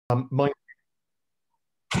My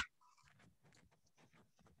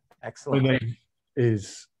Excellent. name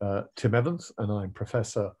is Tim Evans, and I'm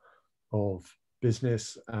Professor of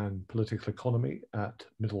Business and Political Economy at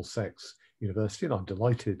Middlesex University, and I'm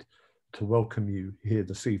delighted to welcome you here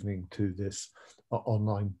this evening to this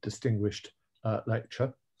online distinguished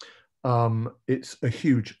lecture. It's a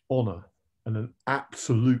huge honour and an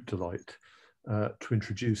absolute delight to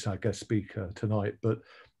introduce our guest speaker tonight. But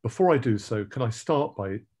before I do so, can I start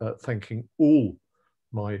by thanking all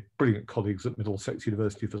my brilliant colleagues at Middlesex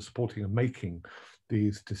University for supporting and making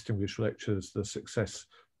these distinguished lectures the success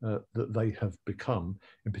that they have become.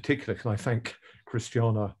 In particular, can I thank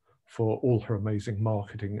Christiana for all her amazing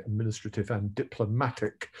marketing, administrative and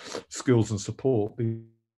diplomatic skills and support.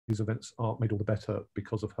 These events are made all the better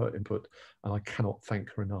because of her input, and I cannot thank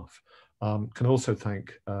her enough. Can also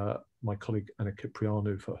thank my colleague Anna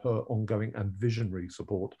Cipriano for her ongoing and visionary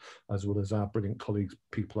support, as well as our brilliant colleagues,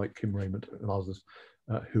 people like Kim Raymond and others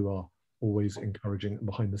who are always encouraging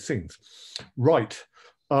behind the scenes. Right,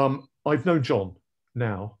 I've known John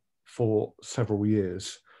now for several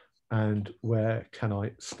years, and where can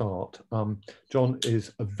I start? John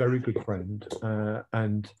is a very good friend,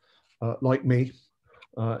 and like me,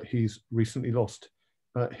 he's recently lost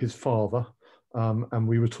his father, and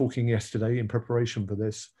we were talking yesterday in preparation for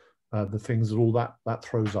this, the things that all that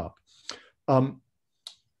throws up.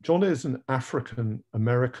 John is an African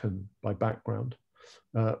American by background.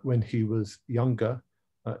 When he was younger,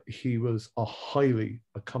 he was a highly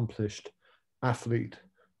accomplished athlete,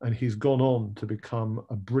 and he's gone on to become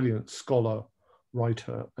a brilliant scholar,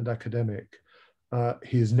 writer, and academic.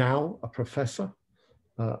 He is now a professor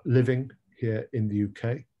living here in the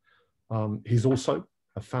UK. He's also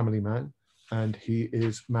a family man, and he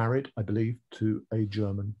is married, I believe, to a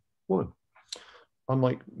German woman.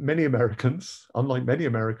 Unlike many Americans,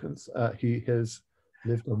 he has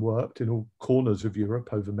lived and worked in all corners of Europe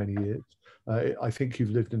over many years. I think you've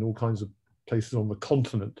lived in all kinds of places on the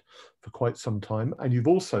continent for quite some time, and you've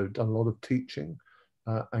also done a lot of teaching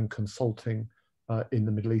and consulting in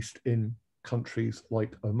the Middle East in countries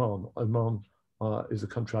like Oman. Oman is a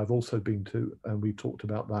country I've also been to, and we talked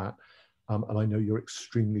about that, and I know you're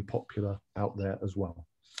extremely popular out there as well.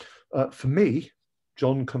 For me,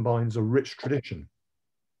 John combines a rich tradition,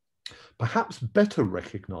 perhaps better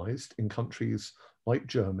recognized in countries like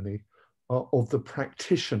Germany, of the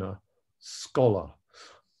practitioner scholar.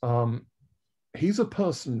 He's a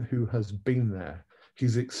person who has been there,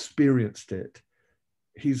 he's experienced it,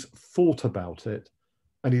 he's thought about it,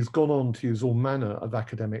 and he's gone on to use all manner of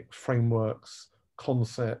academic frameworks,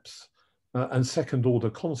 concepts, and second order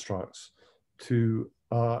constructs to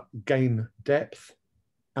gain depth,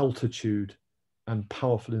 altitude, and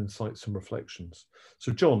powerful insights and reflections.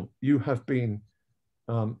 So John, you have been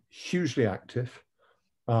hugely active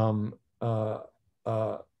in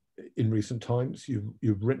recent times.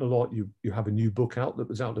 You've written a lot. You have a new book out that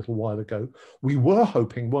was out a little while ago. We were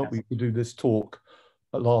hoping, weren't we, to do this talk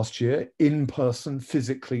last year in person,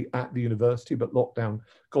 physically at the university, but lockdown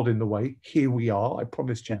got in the way. Here we are. I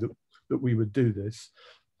promised you that we would do this.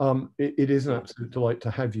 It is an absolute delight to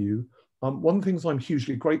have you. One of the things I'm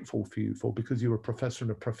hugely grateful for you for, because you're a professor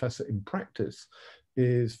and a professor in practice,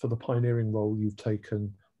 is for the pioneering role you've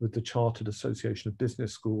taken with the Chartered Association of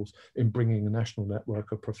Business Schools in bringing a national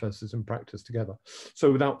network of professors in practice together.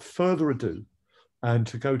 So without further ado, and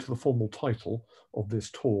to go to the formal title of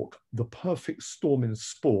this talk, The Perfect Storm in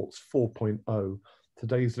Sports 4.0,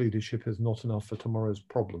 Today's Leadership is Not Enough for Tomorrow's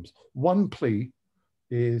Problems. One plea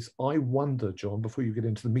is, I wonder, John, before you get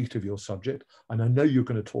into the meat of your subject, and I know you're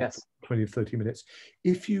going to talk for 20 or 30 minutes,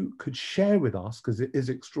 if you could share with us, because it is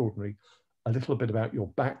extraordinary, a little bit about your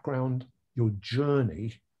background, your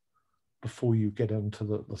journey, before you get into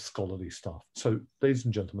the scholarly stuff. So, ladies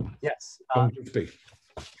and gentlemen, yes, Grisby.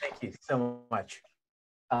 Thank you so much.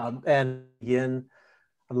 And again,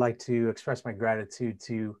 I'd like to express my gratitude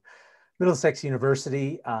to Middlesex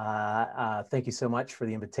University. Thank you so much for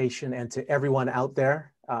the invitation, and to everyone out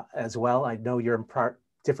there as well. I know you're in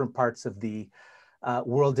different parts of the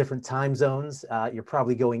world, different time zones. You're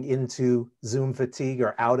probably going into Zoom fatigue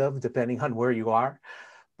or out of, depending on where you are.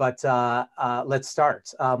 But let's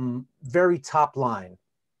start. Very top line,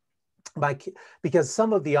 because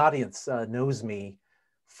some of the audience knows me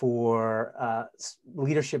for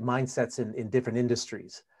leadership mindsets in different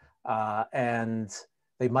industries, and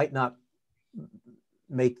they might not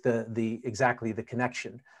make exactly the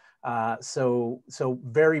connection. So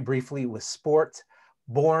very briefly, with sport,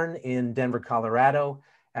 born in Denver, Colorado.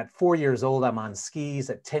 At 4 years old, I'm on skis.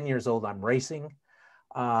 At 10 years old, I'm racing.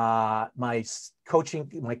 My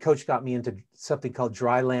coach got me into something called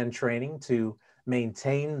dry land training to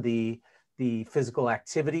maintain the physical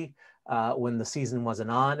activity when the season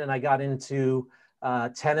wasn't on. And I got into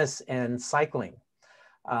tennis and cycling.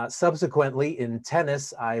 Subsequently, in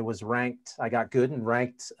tennis, I got good and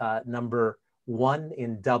ranked #1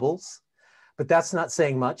 in doubles. But that's not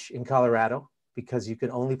saying much in Colorado because you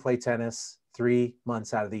can only play tennis 3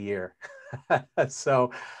 months out of the year.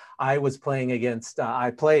 So I was playing against,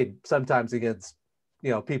 I played sometimes against,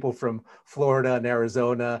 people from Florida and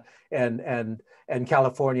Arizona and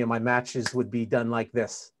California. My matches would be done like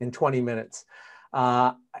this in 20 minutes.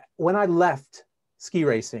 When I left ski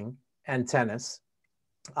racing and tennis,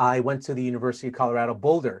 I went to the University of Colorado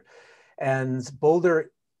Boulder, and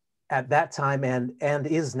Boulder at that time and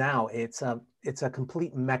is now, it's a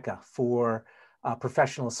complete mecca for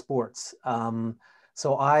professional sports.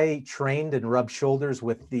 So I trained and rubbed shoulders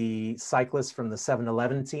with the cyclists from the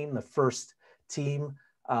 7-Eleven team, the first team,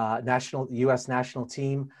 U.S. national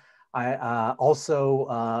team. I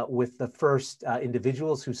also with the first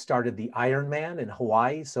individuals who started the Ironman in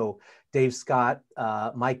Hawaii. So Dave Scott,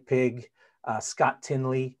 Mike Pigg, Scott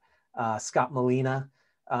Tinley, Scott Molina,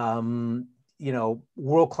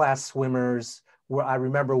 world-class swimmers. Where I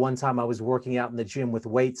remember one time I was working out in the gym with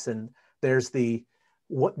weights, and there's the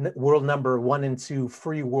world number 1 and 2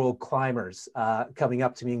 free world climbers coming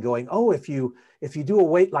up to me and going, "Oh, if you do a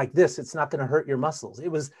weight like this, it's not going to hurt your muscles." It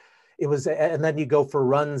was, and then you go for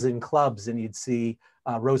runs in clubs, and you'd see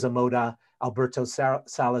Rosa Moda, Alberto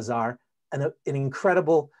Salazar, and an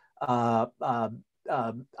incredible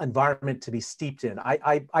environment to be steeped in.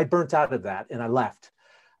 I burnt out of that, and I left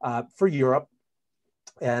for Europe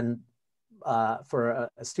and for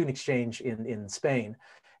a student exchange in Spain.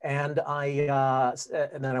 And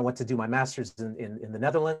and then I went to do my master's in the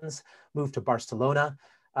Netherlands, moved to Barcelona,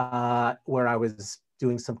 where I was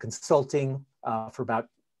doing some consulting for about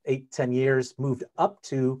 8-10 years, moved up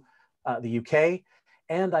to the UK,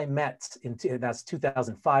 and I met, that's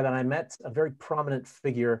 2005, and I met a very prominent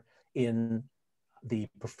figure in the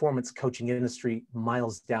performance coaching industry,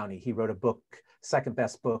 Miles Downey. He wrote a book, second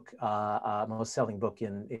best book, most selling book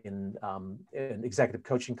in executive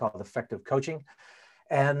coaching called Effective Coaching.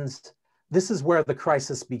 And this is where the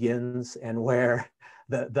crisis begins, and where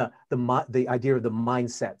the idea of the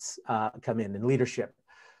mindsets come in leadership.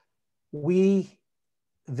 We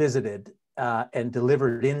visited and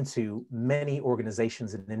delivered into many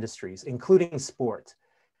organizations and industries, including sport.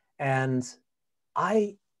 And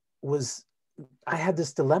I had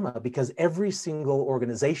this dilemma because every single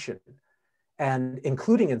organization, and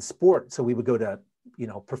including in sport, so we would go to,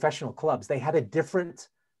 professional clubs, they had a different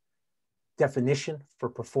definition for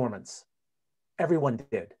performance. Everyone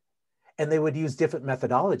did. And they would use different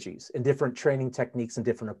methodologies and different training techniques and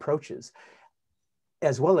different approaches,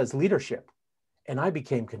 as well as leadership. And I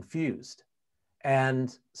became confused.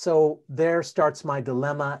 And so there starts my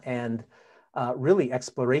dilemma and really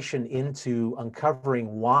exploration into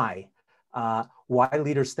uncovering why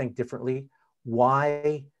leaders think differently,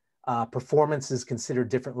 why performance is considered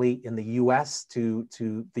differently in the US to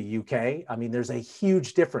the UK. I mean, there's a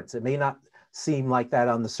huge difference. It may not seem like that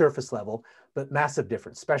on the surface level, but massive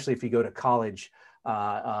difference, especially if you go to college.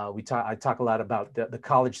 I talk a lot about the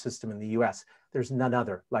college system in the US. There's none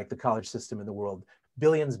other like the college system in the world.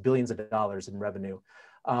 Billions of dollars in revenue.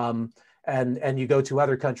 And you go to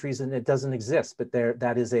other countries and it doesn't exist, but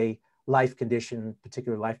that is a life condition,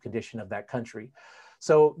 particular life condition of that country.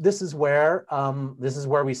 So this is where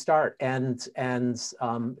we start. And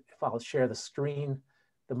if I'll share the screen,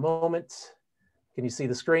 the moment, can you see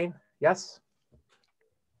the screen? Yes?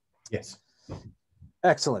 Yes.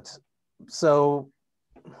 Excellent. So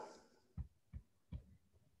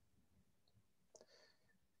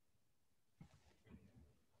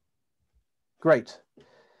great.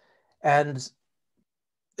 And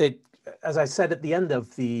as I said at the end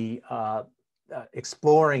of the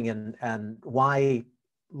exploring and why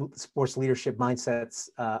sports leadership mindsets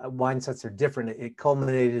are different, it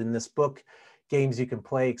culminated in this book, Games You Can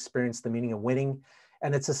Play, Experience the Meaning of Winning.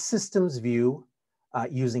 And it's a systems view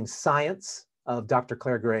using science of Dr.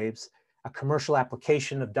 Claire Graves, a commercial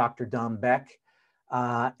application of Dr. Don Beck,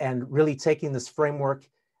 and really taking this framework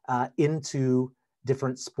into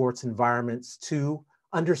different sports environments to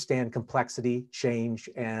understand complexity, change,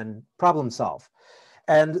 and problem solve.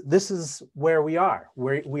 And this is where we are.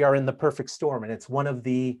 We are in the perfect storm, and it's one of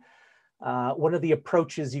the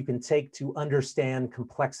approaches you can take to understand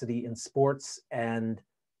complexity in sports. And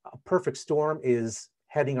a perfect storm is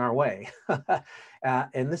heading our way.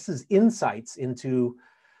 And this is insights into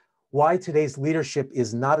why today's leadership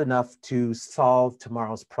is not enough to solve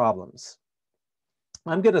tomorrow's problems.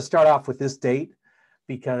 I'm going to start off with this date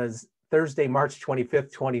because Thursday, March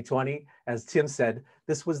 25th, 2020. As Tim said,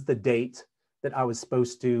 this was the date that I was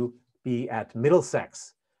supposed to be at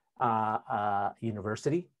Middlesex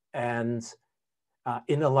University and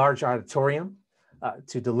in a large auditorium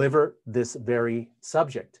to deliver this very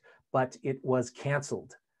subject, but it was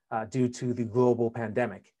canceled due to the global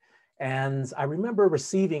pandemic. And I remember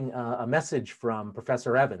receiving a message from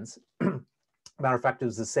Professor Evans. Matter of fact, it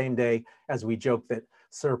was the same day as we joked that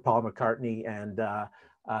Sir Paul McCartney and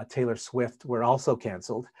Taylor Swift were also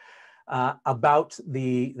canceled, about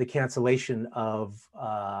the cancellation of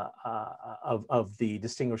the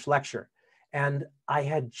distinguished lecture. And I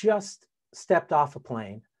had just stepped off a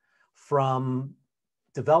plane from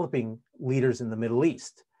developing leaders in the Middle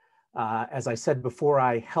East. As I said before,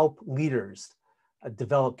 I help leaders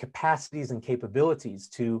develop capacities and capabilities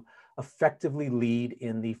to effectively lead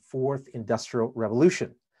in the fourth industrial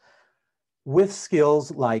revolution with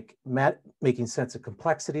skills like making sense of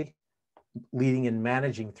complexity, leading and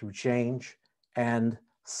managing through change, and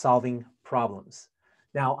solving problems.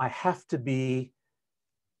 Now, I have to be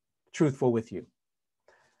truthful with you.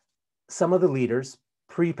 Some of the leaders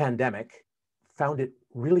pre-pandemic found it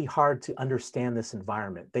really hard to understand this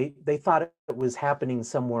environment. They thought it was happening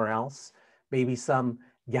somewhere else, maybe some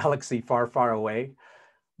galaxy far, far away.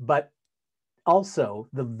 But also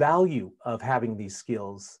the value of having these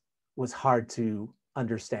skills was hard to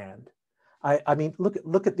understand. I mean,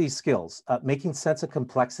 look at these skills: making sense of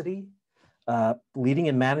complexity, leading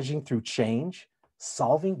and managing through change,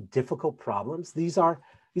 solving difficult problems. These are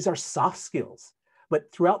soft skills.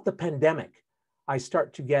 But throughout the pandemic, I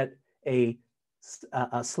start to get a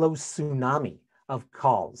slow tsunami of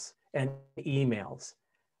calls and emails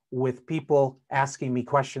with people asking me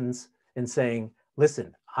questions and saying,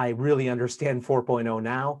 listen, I really understand 4.0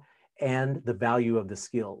 now and the value of the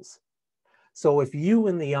skills. So if you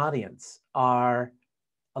in the audience are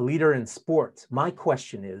a leader in sports, my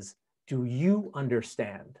question is, do you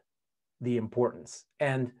understand the importance?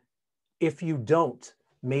 And if you don't,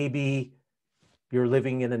 maybe you're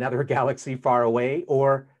living in another galaxy far away,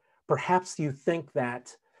 or perhaps you think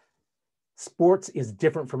that sports is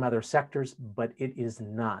different from other sectors, but it is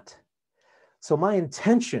not. So my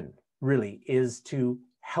intention really is to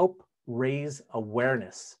help raise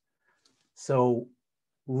awareness so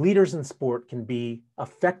leaders in sport can be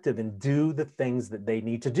effective and do the things that they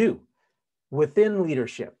need to do within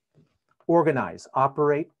leadership: organize,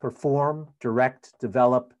 operate, perform, direct,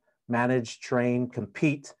 develop, manage, train,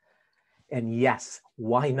 compete, and yes,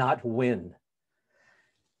 why not win?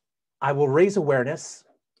 I will raise awareness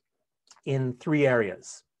in 3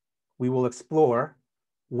 areas. We will explore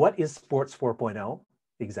what is Sports 4.0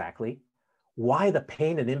 exactly, why the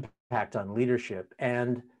pain and impact on leadership,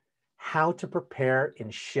 and how to prepare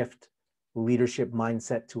and shift leadership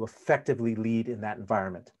mindset to effectively lead in that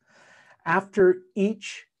environment. After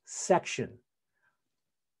each section,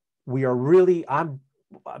 I'm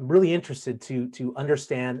really interested to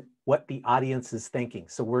understand what the audience is thinking.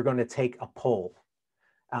 So we're going to take a poll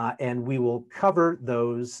and we will cover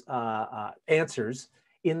those answers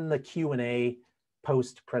in the Q&A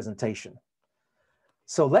post-presentation.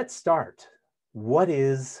 So let's start. What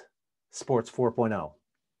is Sports 4.0?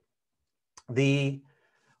 The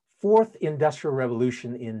fourth industrial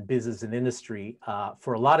revolution in business and industry,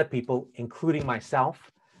 for a lot of people, including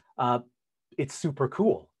myself, it's super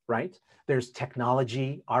cool, right? There's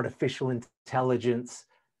technology, artificial intelligence,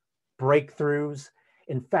 breakthroughs.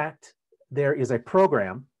 In fact, there is a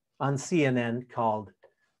program on CNN called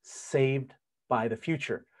Saved by the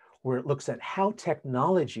Future, where it looks at how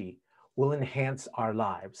technology will enhance our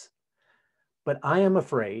lives. But I am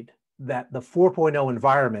afraid that the 4.0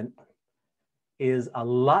 environment is a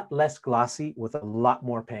lot less glossy with a lot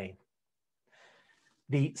more pain.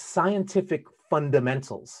 The scientific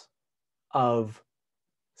fundamentals of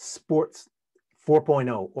Sports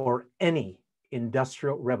 4.0 or any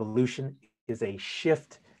industrial revolution is a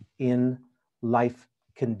shift in life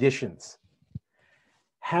conditions.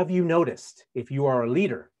 Have you noticed, if you are a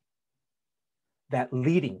leader, that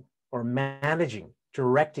leading or managing,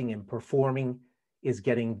 directing, and performing is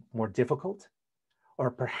getting more difficult? Or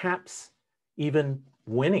perhaps even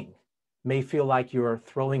winning may feel like you're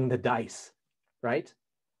throwing the dice, right?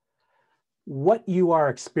 What you are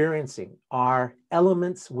experiencing are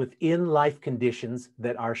elements within life conditions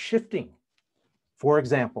that are shifting. For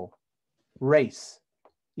example, race,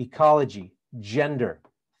 ecology, gender,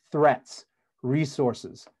 threats,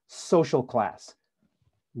 resources, social class,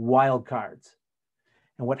 wild cards.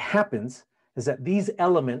 And what happens is that these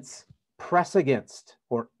elements press against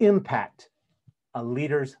or impact a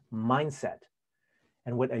leader's mindset.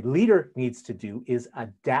 And what a leader needs to do is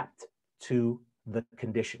adapt to the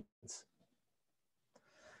conditions.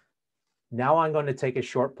 Now I'm going to take a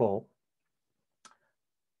short poll,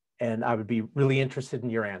 and I would be really interested in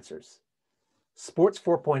your answers. Sports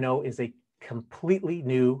 4.0 is a completely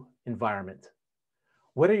new environment.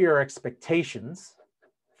 What are your expectations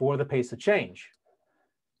for the pace of change?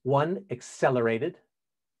 1, accelerated,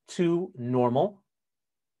 2, normal,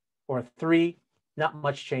 or 3, not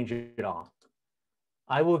much change at all?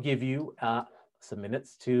 I will give you some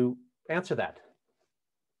minutes to answer that.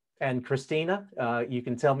 And Christina, you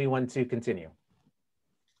can tell me when to continue.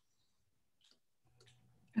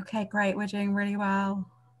 Okay, great. We're doing really well.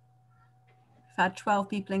 We've had 12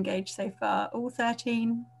 people engaged so far, all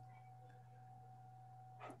 13.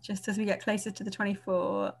 Just as we get closer to the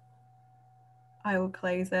 24, I will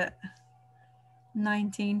close it.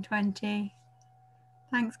 19, 20.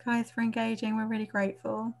 Thanks, guys, for engaging. We're really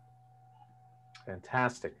grateful.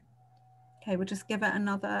 Fantastic. Okay, we'll just give it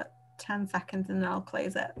another 10 seconds and then I'll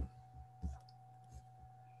close it.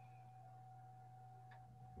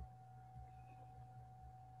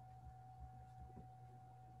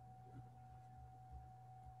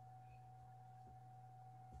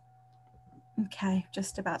 Okay,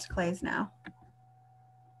 just about to close now.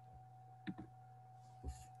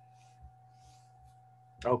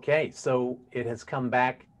 Okay, so it has come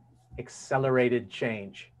back, accelerated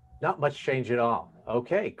change. Not much change at all.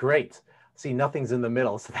 Okay, great. See, nothing's in the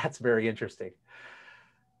middle, so that's very interesting.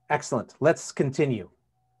 Excellent. Let's continue.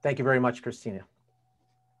 Thank you very much, Christina.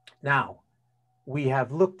 Now, we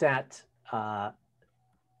have looked at Sports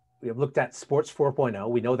 4.0.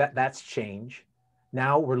 We know that that's change.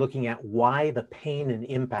 Now we're looking at why the pain and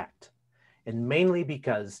impact, and mainly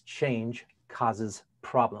because change causes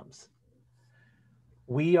problems.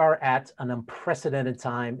 We are at an unprecedented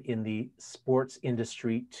time in the sports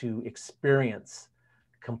industry to experience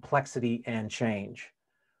complexity and change.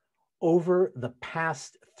 Over the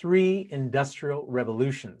past 3 industrial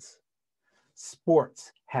revolutions,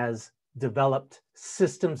 sports has developed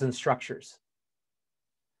systems and structures,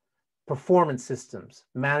 performance systems,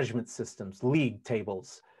 management systems, league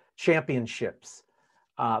tables, championships,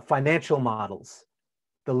 financial models.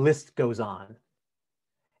 The list goes on.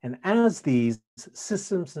 And as these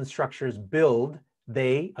systems and structures build,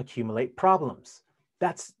 they accumulate problems.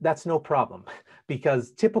 That's no problem,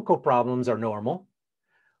 because typical problems are normal,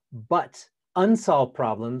 but unsolved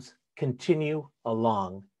problems continue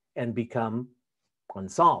along and become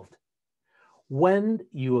unsolved. When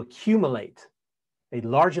you accumulate a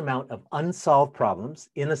large amount of unsolved problems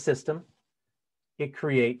in a system, it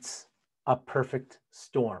creates a perfect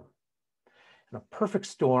storm. And a perfect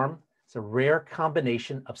storm is a rare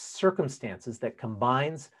combination of circumstances that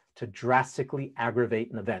combines to drastically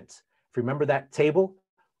aggravate an event. If you remember that table,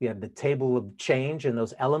 we had the table of change and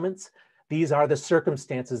those elements. These are the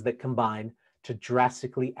circumstances that combine to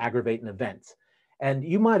drastically aggravate an event. And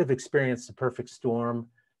you might have experienced a perfect storm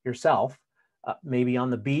yourself, maybe on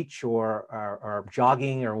the beach or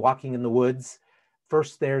jogging or walking in the woods.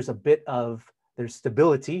 First, there's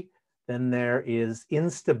stability, then there is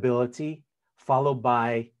instability, followed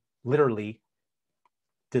by literally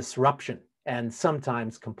disruption and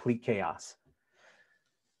sometimes complete chaos.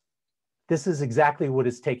 This is exactly what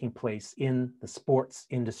is taking place in the sports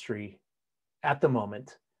industry at the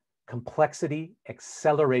moment: complexity,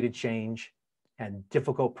 accelerated change, and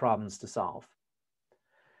difficult problems to solve.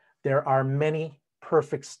 There are many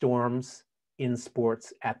perfect storms in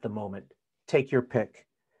sports at the moment. Take your pick.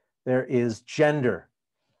 There is gender,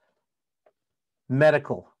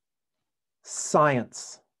 medical,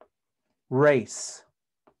 science, race,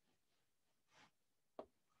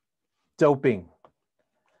 doping,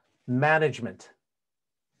 management.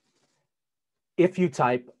 If you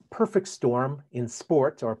type perfect storm in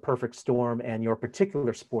sport or perfect storm and your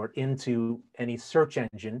particular sport into any search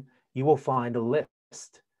engine, you will find a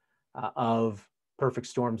list of perfect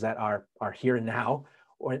storms that are here and now,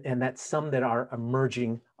 and that's some that are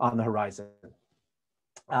emerging on the horizon.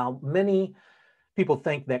 Many people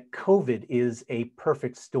think that COVID is a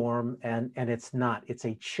perfect storm, and it's not. It's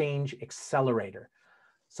a change accelerator.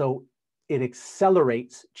 So it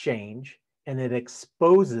accelerates change and it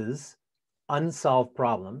exposes unsolved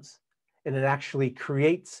problems, and it actually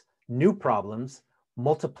creates new problems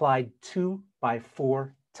multiplied 2 by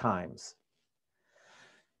 4 times.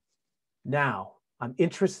 Now, I'm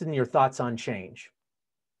interested in your thoughts on change.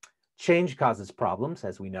 Change causes problems,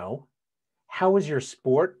 as we know. How is your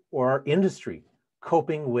sport or industry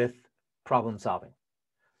coping with problem solving?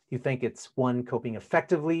 You think it's one, coping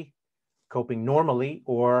effectively, coping normally,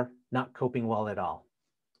 or not coping well at all?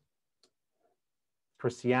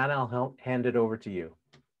 Christiana, I'll hand it over to you.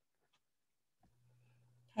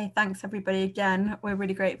 Hey, thanks everybody again. We're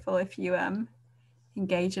really grateful if you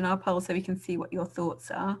engage in our poll so we can see what your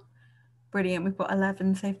thoughts are. Brilliant. We've got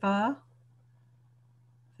 11 so far.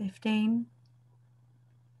 15.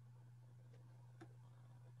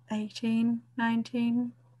 18,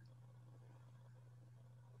 19.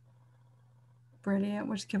 Brilliant.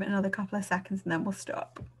 We'll just give it another couple of seconds and then we'll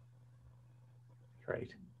stop.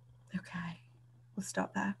 Great. Okay, we'll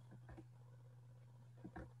stop there.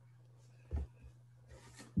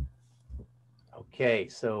 Okay,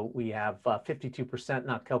 so we have 52%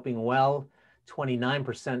 not coping well,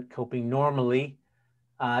 29% coping normally,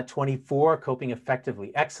 24 coping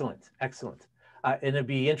effectively. Excellent, excellent. And it'd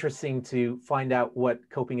be interesting to find out what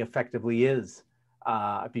coping effectively is.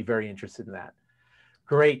 I'd be very interested in that.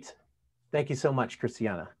 Great. Thank you so much,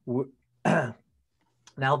 Christiana.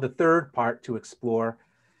 Now the third part to explore,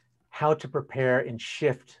 how to prepare and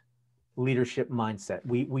shift leadership mindset.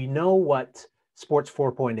 We know what Sports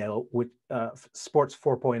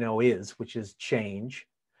 4.0 is, which is change.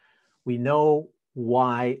 We know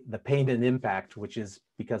why the pain and impact, which is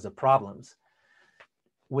because of problems.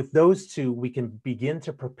 With those two, we can begin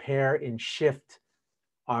to prepare and shift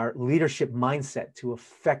our leadership mindset to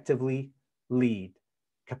effectively lead,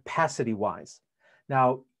 capacity-wise.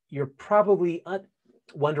 Now, you're probably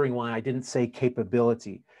wondering why I didn't say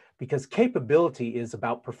capability, because capability is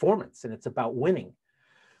about performance and it's about winning.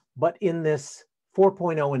 But in this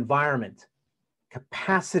 4.0 environment,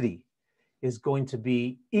 capacity is going to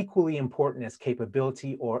be equally important as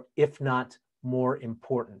capability, or if not more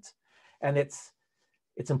important. And it's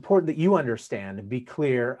important that you understand and be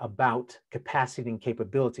clear about capacity and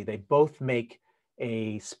capability. They both make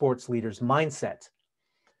a sports leader's mindset,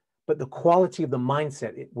 but the quality of the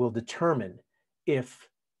mindset, it will determine if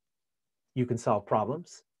you can solve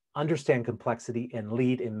problems, understand complexity, and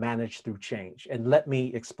lead and manage through change. And let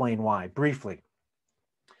me explain why briefly.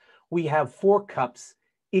 We have 4 cups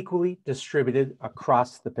equally distributed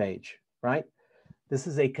across the page, right? This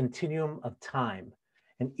is a continuum of time,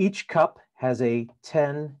 and each cup has a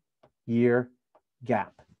 10-year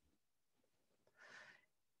gap.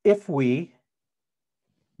 If we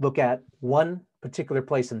look at one particular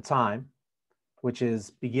place in time, which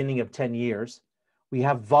is beginning of 10 years, we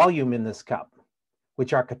have volume in this cup,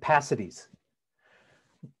 which are capacities.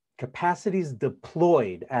 Capacities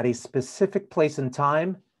deployed at a specific place in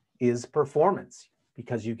time is performance,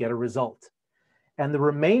 because you get a result. And the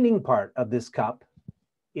remaining part of this cup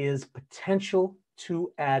is potential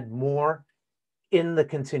to add more in the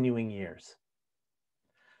continuing years.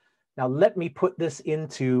 Now, let me put this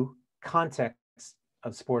into context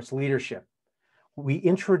of sports leadership. We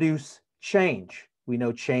introduce change. We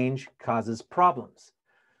know change causes problems.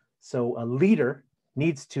 So a leader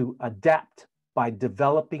needs to adapt by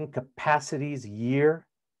developing capacities year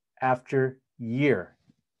after year.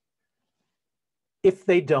 If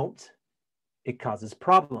they don't, it causes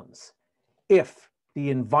problems. If the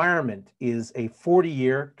environment is a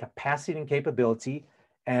 40-year capacity and capability,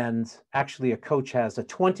 and actually a coach has a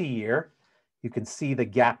 20-year, you can see the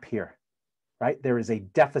gap here, right? There is a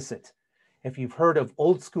deficit. If you've heard of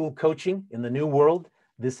old school coaching in the new world,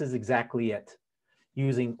 this is exactly it.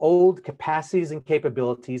 Using old capacities and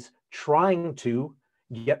capabilities, trying to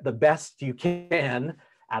get the best you can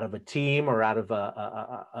out of a team or out of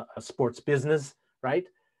a sports business, right?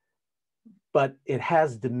 But it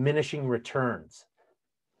has diminishing returns.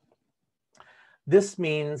 This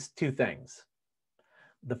means 2 things.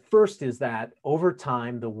 The first is that over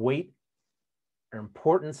time, the weight or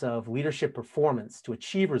importance of leadership performance to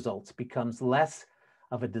achieve results becomes less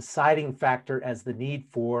of a deciding factor as the need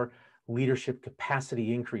for leadership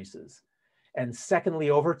capacity increases. And secondly,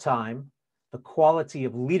 over time, the quality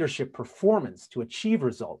of leadership performance to achieve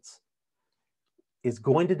results is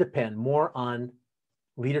going to depend more on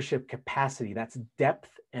leadership capacity. That's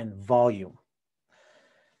depth and volume.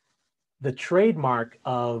 The trademark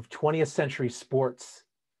of 20th century sports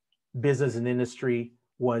business and industry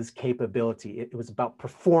was capability. It was about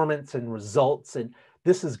performance and results, and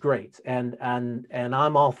this is great. And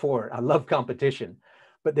I'm all for it. I love competition,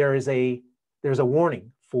 but there's a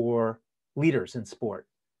warning for leaders in sport.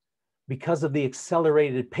 Because of the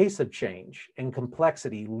accelerated pace of change and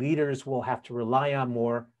complexity, leaders will have to rely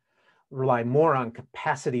more on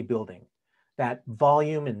capacity building, that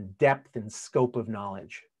volume and depth and scope of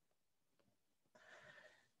knowledge.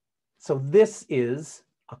 So this is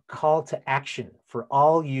a call to action for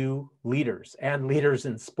all you leaders and leaders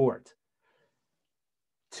in sport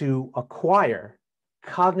to acquire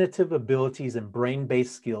cognitive abilities and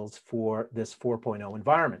brain-based skills for this 4.0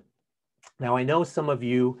 environment. Now, I know some of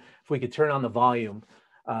you, if we could turn on the volume,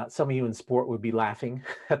 some of you in sport would be laughing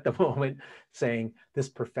at the moment, saying, this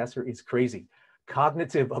professor is crazy.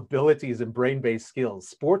 cognitive abilities and brain-based skills.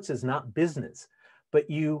 Sports is not business, but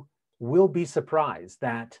you will be surprised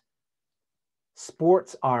that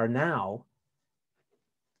sports are now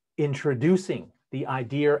introducing the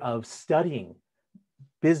idea of studying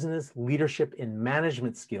business, leadership, and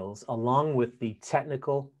management skills along with the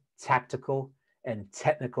technical, tactical, and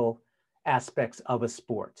technical aspects of a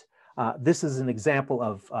sport. This is an example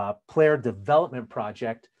of a player development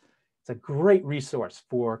project. It's a great resource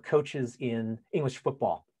for coaches in English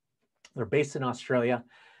football. They're based in Australia,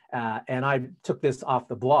 and I took this off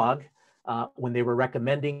the blog when they were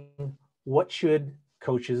recommending what should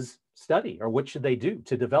coaches study or what should they do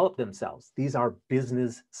to develop themselves. These are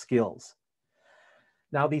business skills.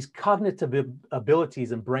 Now, these cognitive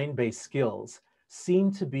abilities and brain-based skills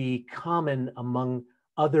seem to be common among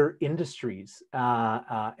other industries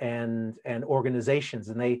and organizations,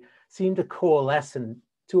 and they seem to coalesce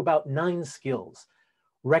into about 9 skills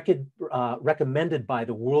recommended by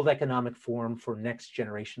the World Economic Forum for Next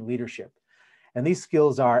Generation Leadership. And these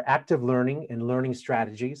skills are active learning and learning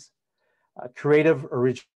strategies, creative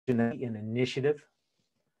originality and initiative,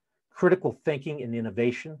 critical thinking and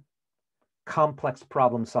innovation, complex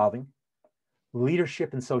problem solving,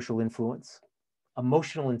 leadership and social influence,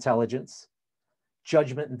 emotional intelligence,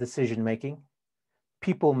 judgment and decision making,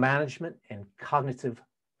 people management, and cognitive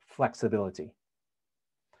flexibility.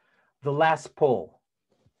 The last poll.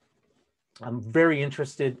 I'm very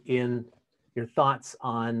interested in your thoughts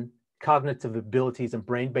on cognitive abilities and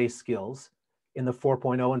brain-based skills in the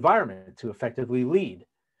 4.0 environment to effectively lead.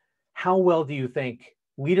 How well do you think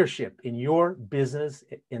leadership in your business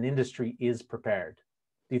and industry is prepared?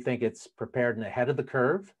 Do you think it's prepared and ahead of the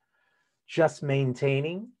curve, just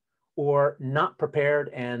maintaining, or not prepared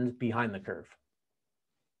and behind the curve?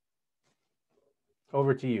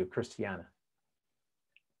 Over to you, Christiana.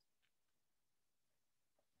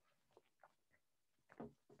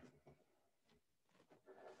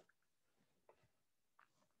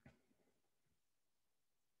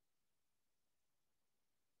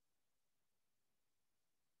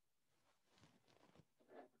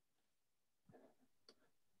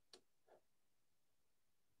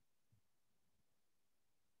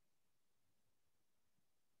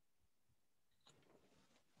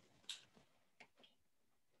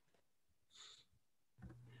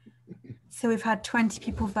 So we've had 20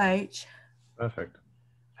 people vote. Perfect.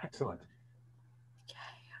 Excellent. Okay,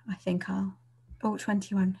 I think I'll,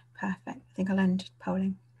 21, perfect. I think I'll end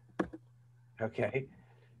polling. Okay.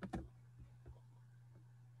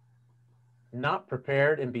 Not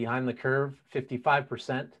prepared and behind the curve,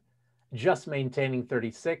 55%, just maintaining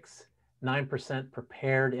 36, 9%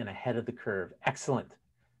 prepared and ahead of the curve. Excellent.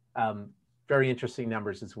 Very interesting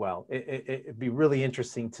numbers as well. It'd be really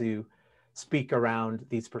interesting to speak around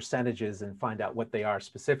these percentages and find out what they are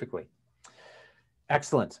specifically.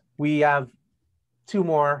 Excellent. We have 2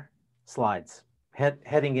 more slides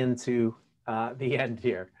heading into the end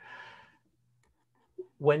here.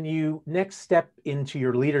 When you next step into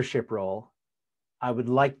your leadership role, I would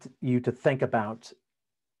like you to think about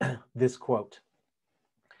this quote.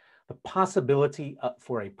 The possibility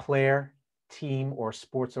for a player, team, or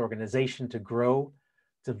sports organization to grow,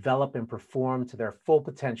 develop, and perform to their full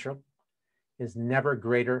potential is never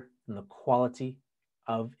greater than the quality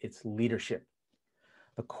of its leadership.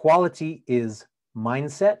 The quality is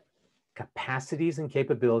mindset, capacities, and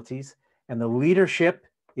capabilities, and the leadership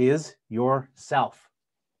is yourself.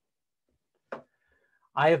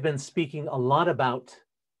 I have been speaking a lot about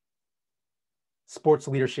sports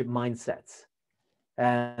leadership mindsets,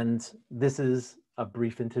 and this is a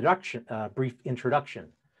brief introduction.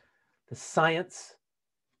 The science,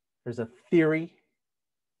 there's a theory,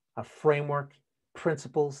 a framework,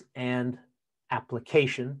 principles, and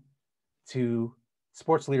application to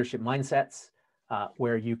sports leadership mindsets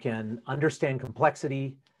where you can understand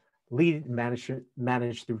complexity, lead,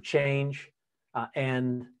 manage through change,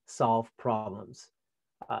 and solve problems.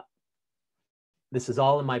 This is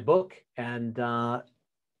all in my book, and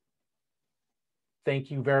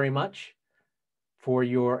thank you very much for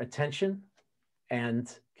your attention.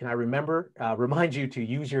 And can I remind you to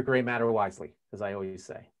use your gray matter wisely, as I always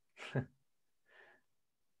say.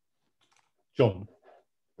 John,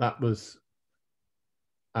 that was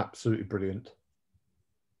absolutely brilliant.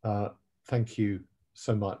 Thank you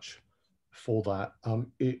so much for that.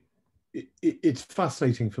 It's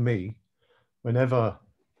fascinating for me whenever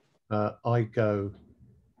I go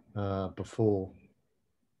before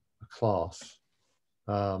a class.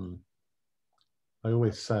 I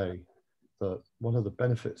always say that one of the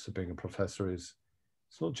benefits of being a professor is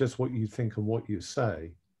it's not just what you think and what you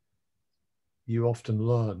say. You often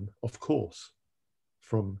learn, of course,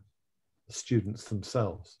 from the students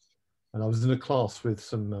themselves. And I was in a class with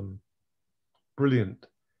some brilliant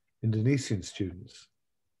Indonesian students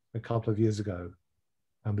a couple of years ago.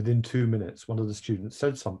 And within 2 minutes, one of the students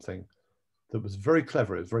said something that was very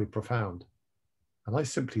clever. It was very profound. And I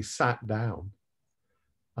simply sat down,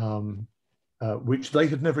 which they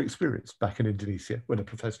had never experienced back in Indonesia, when a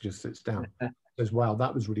professor just sits down, says, wow,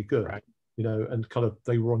 that was really good. Right. You know, and kind of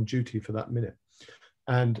they were on duty for that minute.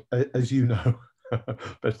 And as you know,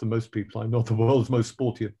 better than most people, I'm not the world's most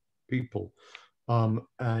sporty of people.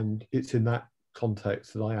 And it's in that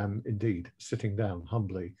context that I am indeed sitting down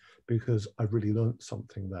humbly, because I've really learned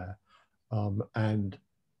something there. And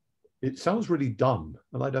it sounds really dumb,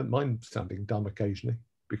 and I don't mind sounding dumb occasionally,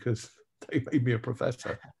 because they made me a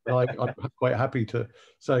professor. And I'm quite happy to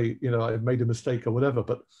say, you know, I've made a mistake or whatever,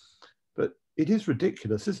 but it is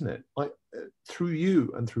ridiculous, isn't it? Through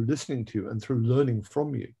you and through listening to you and through learning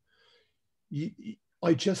from you,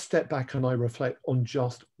 I just step back and I reflect on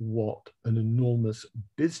just what an enormous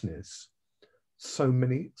business so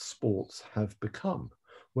many sports have become.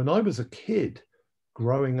 When I was a kid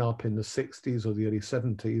growing up in the 60s or the early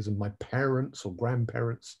 70s, and my parents or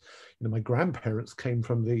grandparents, you know, my grandparents came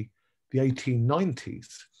from the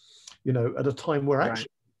 1890s, you know, at a time where actually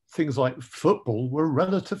things like football were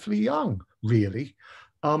relatively young, really.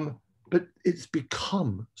 But it's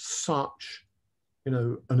become such, you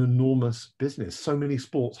know, an enormous business. So many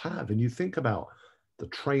sports have, and you think about the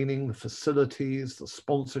training, the facilities, the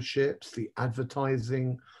sponsorships, the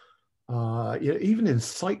advertising, you know, even in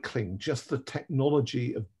cycling, just the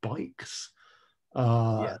technology of bikes,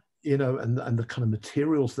 you know, and the kind of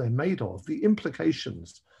materials they're made of. The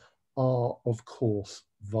implications are, of course,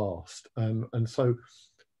 vast. And so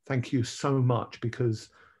thank you so much, because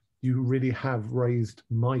you really have raised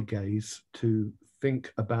my gaze to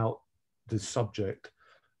think about this subject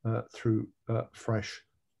through fresh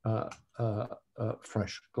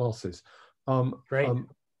glasses. Great.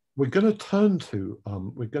 We're going to turn to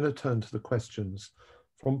the questions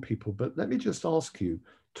from people, but let me just ask you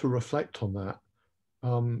to reflect on that.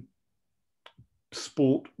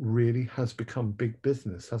 Sport really has become big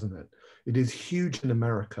business, hasn't it? It is huge in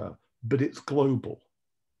America, but it's global.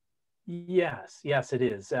 Yes, it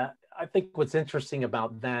is. I think what's interesting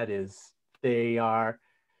about that is the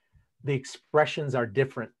expressions are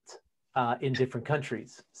different in different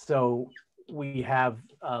countries. So we have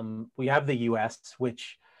the U.S.,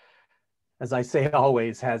 which, as I say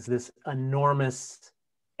always, has this enormous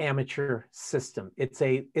amateur system. It's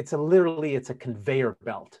literally a conveyor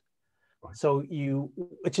belt. Right. So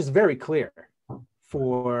which is very clear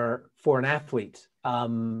for an athlete,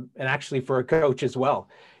 and actually for a coach as well.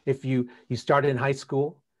 If you start in high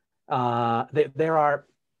school, there are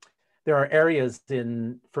areas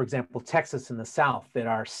in, for example, Texas in the South that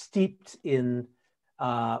are steeped in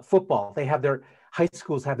football. They have high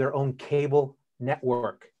schools have their own cable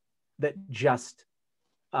network that just,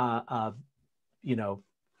 you know,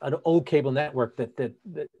 an old cable network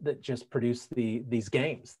that just produce these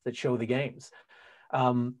games, that show the games.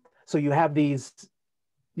 So you have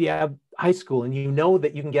high school, and you know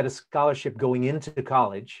that you can get a scholarship going into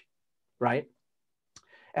college, right?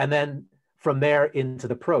 And then from there into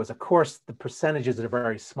the pros. Of course, the percentages are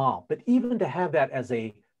very small, but even to have that as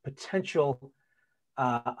a potential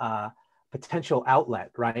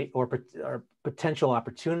outlet, right, or potential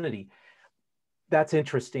opportunity, that's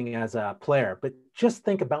interesting as a player. But just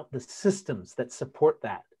think about the systems that support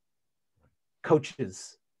that.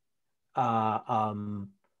 Coaches, you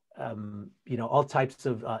know, all types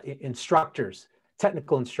of instructors,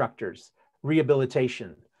 technical instructors,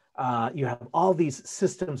 rehabilitation. You have all these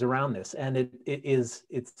systems around this, and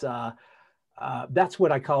that's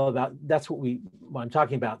what I call what I'm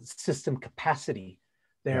talking about, system capacity.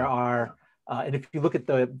 There are, and if you look at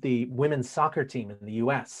the women's soccer team in the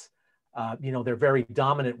U.S., you know, they're very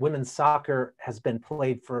dominant. Women's soccer has been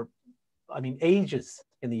played for, ages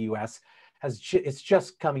in the U.S. It's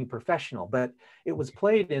just coming professional, but it was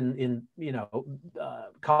played in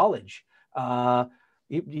college.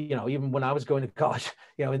 You know, even when I was going to college,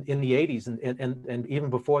 you know, in the 80s and even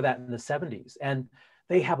before that in the 70s. And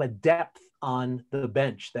they have a depth on the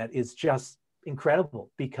bench that is just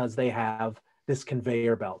incredible, because they have this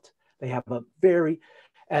conveyor belt. They have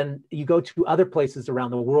and you go to other places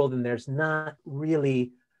around the world, and there's not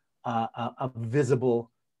really a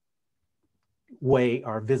visible way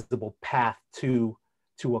or visible path to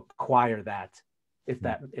acquire that, if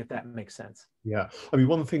that makes sense. Yeah, I mean,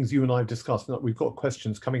 one of the things you and I have discussed, and we've got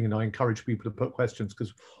questions coming in. I encourage people to put questions,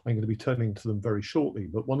 because I'm going to be turning to them very shortly.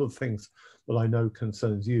 But one of the things that I know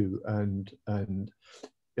concerns you and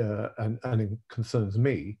concerns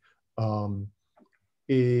me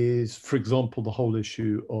is, for example, the whole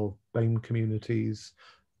issue of BAME communities,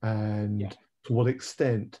 and to what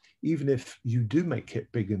extent, even if you do make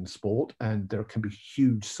it big in sport, and there can be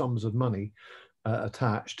huge sums of money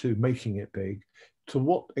attached to making it big, to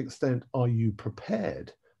what extent are you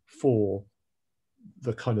prepared for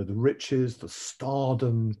the kind of the riches, the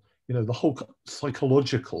stardom, you know, the whole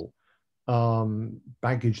psychological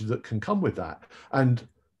baggage that can come with that? And,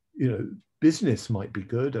 you know, business might be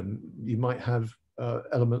good, and you might have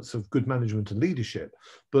elements of good management and leadership,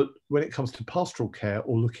 but when it comes to pastoral care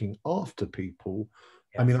or looking after people,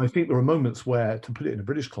 I mean, I think there are moments where, to put it in a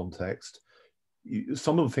British context,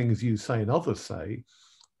 some of the things you say and others say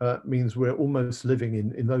means we're almost living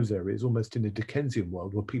in those areas, almost in a Dickensian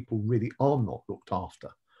world where people really are not looked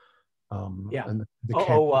after. And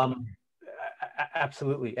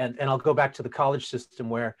absolutely. And I'll go back to the college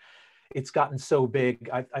system where it's gotten so big.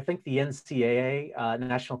 I think the NCAA,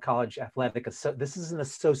 National College Athletic, this is an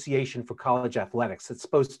association for college athletics. It's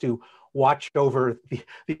supposed to watch over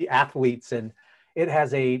the athletes, and it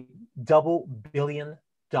has a $2 billion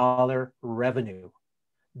revenue,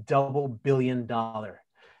 $2 billion,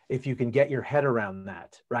 if you can get your head around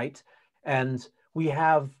that, right? And you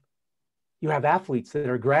have athletes that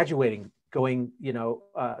are graduating, going, you know,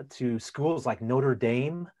 to schools like Notre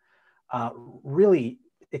Dame, really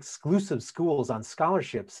exclusive schools on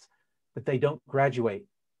scholarships, but they don't graduate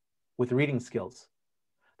with reading skills.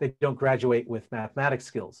 They don't graduate with mathematics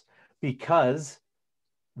skills because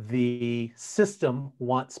the system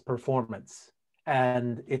wants performance,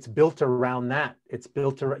 and it's built around that. It's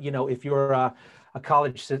built around, you know, if you're a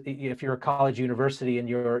college university and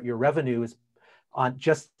your revenue is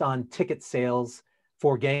just on ticket sales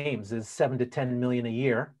for games is 7 to 10 million a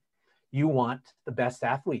year, you want the best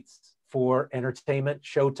athletes for entertainment,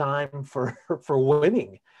 showtime, for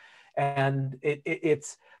winning. And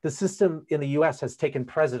it's the system in the US has taken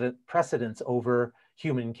precedence over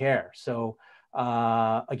human care. So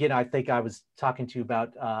again, I think I was talking to you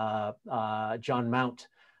about John Mount,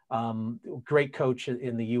 great coach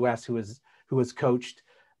in the US who has coached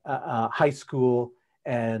high school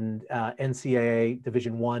and NCAA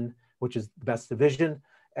Division I, which is the best division,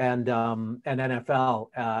 and NFL.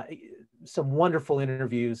 Some wonderful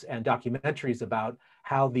interviews and documentaries about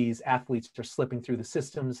how these athletes are slipping through the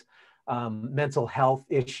systems, mental health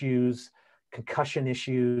issues, concussion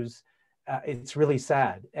issues. It's really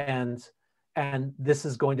sad. And this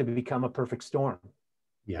is going to become a perfect storm.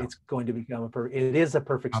 Yeah. It's going to become it is a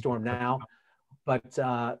perfect storm now, but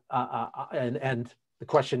and the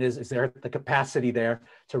question is there the capacity there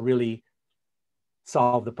to really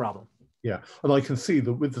solve the problem? Yeah, and I can see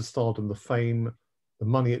that with the stardom, the fame, the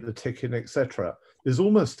money at the ticket, etc., there's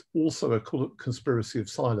almost also a conspiracy of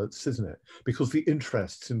silence, isn't it? Because the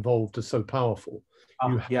interests involved are so powerful.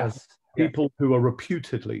 You have people who are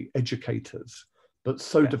reputedly educators, but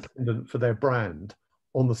so dependent for their brand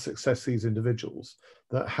on the success of these individuals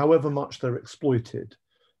that however much they're exploited,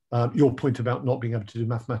 your point about not being able to do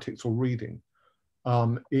mathematics or reading,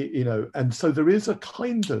 you know, and so there is a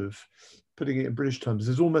kind of, putting it in British terms,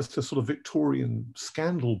 there's almost a sort of Victorian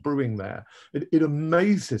scandal brewing there. It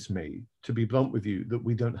amazes me, to be blunt with you, that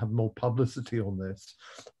we don't have more publicity on this,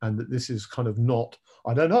 and that this is kind of not,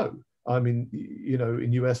 I don't know, I mean, you know,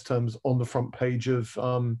 in US terms, on the front page of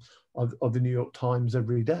the New York Times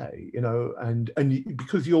every day, you know, and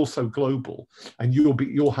because you're so global, and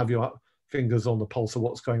you'll have your fingers on the pulse of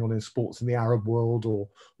what's going on in sports in the Arab world or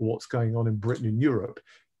what's going on in Britain and Europe,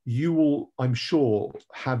 you will, I'm sure,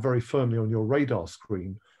 have very firmly on your radar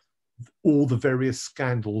screen all the various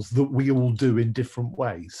scandals that we all do in different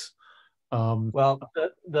ways. Well,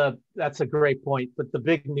 that's a great point. But the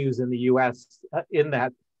big news in the U.S. in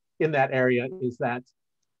that area is that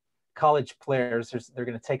college players, they're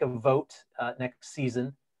going to take a vote next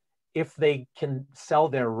season if they can sell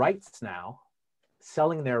their rights now.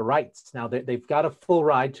 Selling their rights now, they've got a full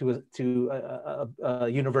ride to a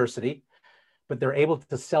university, but they're able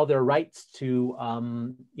to sell their rights to,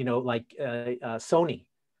 you know, like Sony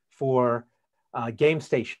for Game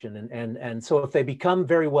Station. And so if they become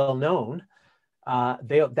very well known,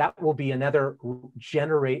 that will be another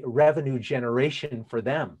revenue generation for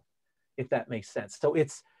them, if that makes sense. So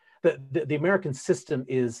it's the American system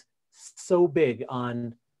is so big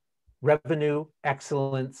on revenue,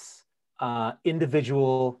 excellence,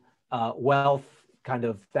 individual wealth, kind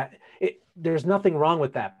of that. There's nothing wrong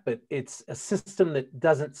with that, but it's a system that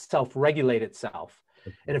doesn't self-regulate itself.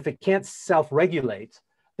 And if it can't self-regulate,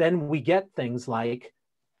 then we get things like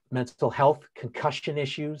mental health, concussion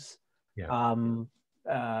issues. It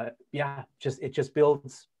just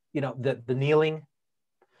builds, you know, the kneeling,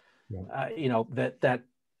 you know, that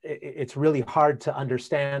it's really hard to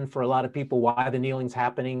understand for a lot of people why the kneeling's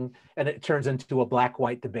happening, and it turns into a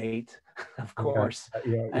black-white debate, of course.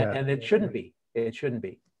 And it shouldn't be. It shouldn't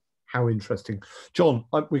be. How interesting. John,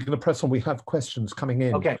 we're going to press on. We have questions coming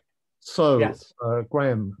in. Okay. So, yes.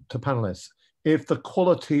 Graham, to panelists, if the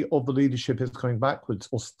quality of the leadership is going backwards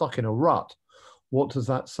or stuck in a rut, what does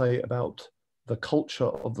that say about the culture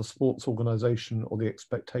of the sports organization or the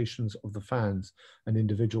expectations of the fans and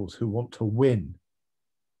individuals who want to win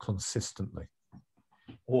consistently?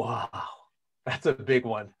 Wow, that's a big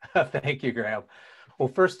one. Thank you, Graham. Well,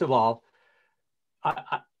 first of all,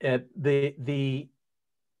 the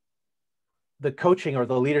coaching or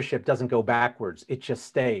the leadership doesn't go backwards, it just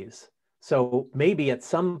stays. So maybe at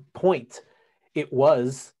some point it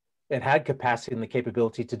had capacity and the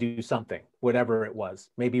capability to do something, whatever it was,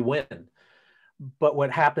 maybe win. But what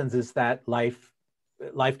happens is that life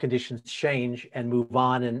conditions change and move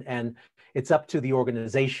on, and it's up to the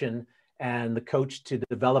organization and the coach to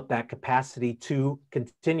develop that capacity to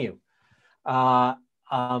continue. The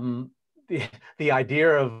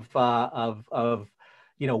idea of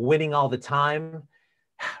winning all the time,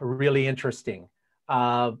 really interesting.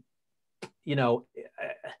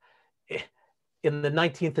 In the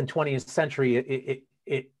 19th and 20th century,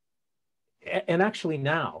 and actually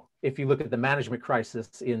now, if you look at the management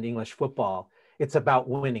crisis in English football, it's about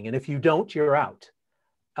winning. And if you don't, you're out.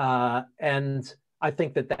 And I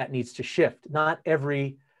think that needs to shift. I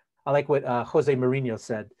like what Jose Mourinho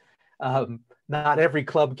said, not every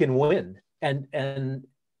club can win. And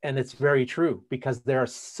it's very true, because there are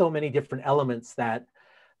so many different elements that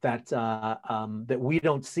we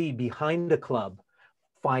don't see behind a club: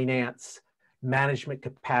 finance, management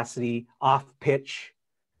capacity, off pitch.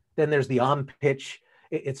 Then there's the on pitch.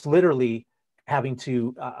 It's literally having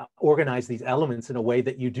to organize these elements in a way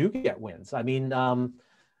that you do get wins. I mean, and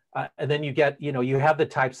then you get, you have the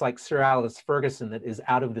types like Sir Alex Ferguson that is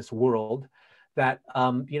out of this world, that,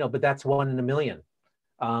 but that's 1 in a million.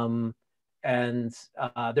 And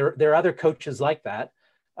there are other coaches like that,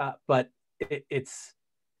 but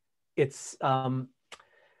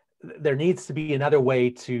there needs to be another way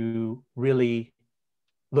to really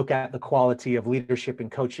look at the quality of leadership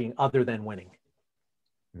and coaching other than winning.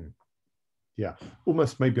 Yeah,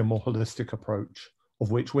 almost maybe a more holistic approach,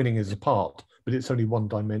 of which winning is a part, but it's only one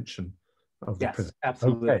dimension of the prison.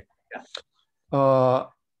 Absolutely. Okay. Yeah.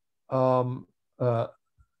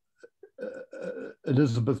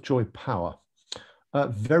 Elizabeth Joy Power.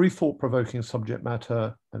 Very thought-provoking subject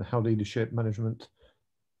matter, and how leadership management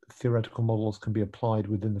theoretical models can be applied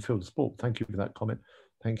within the field of sport. Thank you for that comment.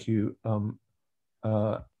 Thank you.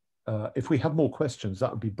 If we have more questions,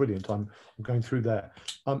 that would be brilliant. I'm going through there.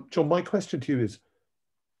 John, my question to you is: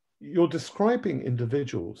 you're describing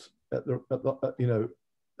individuals at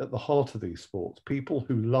the heart of these sports, people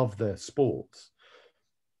who love their sports.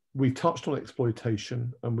 We've touched on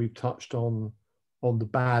exploitation, and we've touched on the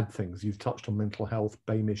bad things. You've touched on mental health,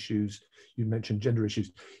 BAME issues. You mentioned gender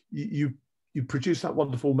issues. You produced that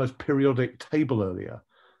wonderful, almost periodic table earlier,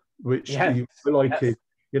 which you highlighted.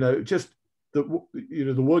 Just the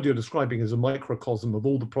word you're describing is a microcosm of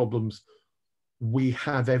all the problems we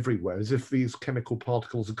have everywhere, as if these chemical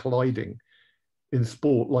particles are colliding in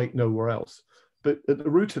sport like nowhere else. But at the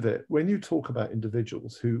root of it, when you talk about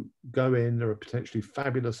individuals who go in, there are potentially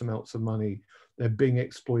fabulous amounts of money, they're being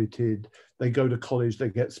exploited, they go to college, they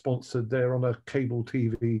get sponsored, they're on a cable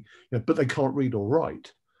TV, but they can't read or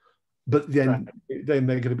write. But then they're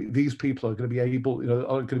going to be, these people are going to be able,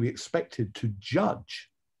 are going to be expected to judge.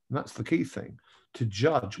 And that's the key thing, to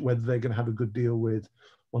judge whether they're going to have a good deal with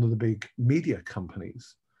one of the big media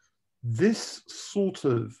companies. This sort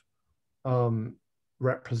of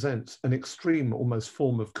represents an extreme almost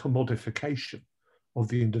form of commodification of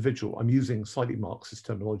the individual. I'm using slightly Marxist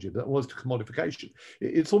terminology, that was to commodification.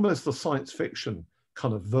 It's almost the science fiction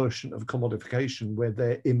kind of version of commodification, where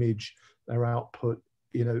their image, their output,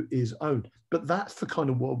 is owned. But that's the kind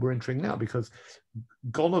of world we're entering now, because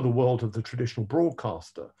gone are the world of the traditional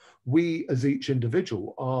broadcaster. We, as each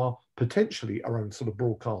individual, are potentially our own sort of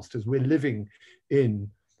broadcasters. We're living in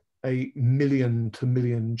a million to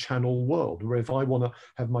million channel world, where if I want to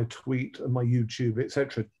have my tweet and my YouTube,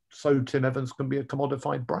 etc., so Tim Evans can be a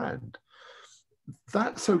commodified brand.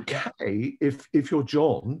 That's okay if you're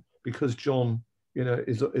John, because John,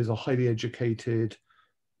 is a highly educated,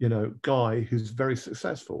 guy who's very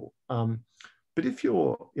successful. But if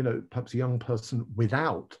you're, perhaps a young person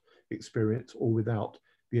without experience or without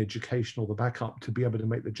the education or the backup to be able to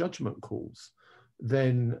make the judgment calls,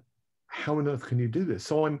 then how on earth can you do this?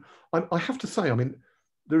 So I have to say,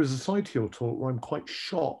 there is a side to your talk where I'm quite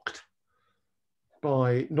shocked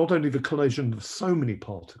by not only the collision of so many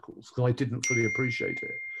particles, because I didn't fully appreciate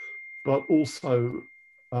it, but also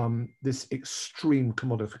this extreme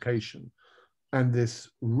commodification and this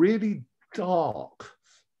really dark,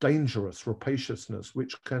 dangerous rapaciousness,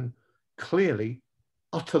 which can clearly,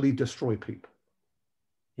 utterly destroy people.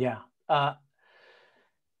 Yeah,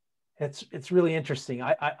 it's really interesting.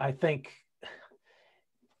 I think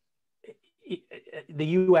the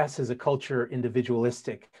U.S. is a culture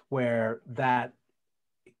individualistic where that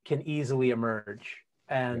can easily emerge.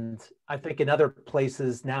 And I think in other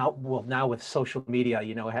places now, well, now with social media,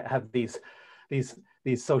 you know, have these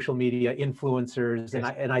social media influencers,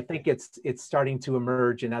 yes. and I think it's starting to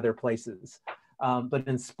emerge in other places. But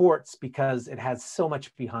in sports, because it has so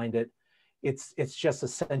much behind it, it's just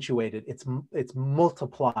accentuated. It's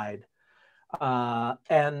multiplied,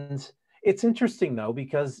 and it's interesting though,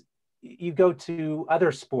 because you go to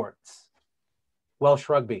other sports, Welsh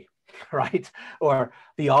rugby, right, or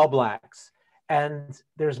the All Blacks, and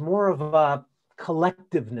there's more of a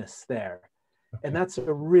collectiveness there. And that's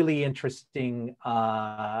a really interesting,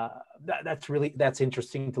 that's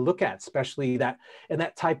interesting to look at, especially that, and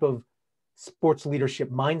that type of sports leadership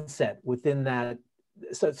mindset within that.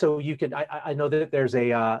 So you could, I know that there's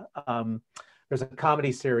a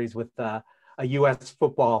comedy series with a US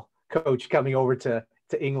football coach coming over to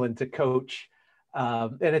England to coach.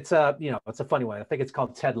 And it's a, you know, it's a funny one. I think it's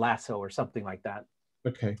called Ted Lasso or something like that.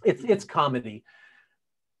 Okay. It's comedy,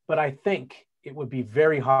 but I think it would be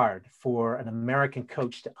very hard for an American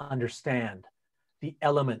coach to understand the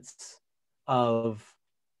elements of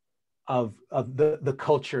the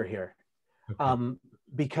culture here, okay.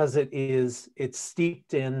 Because it's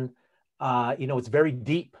steeped in, you know, it's very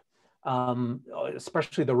deep,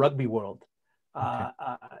 especially the rugby world. Okay.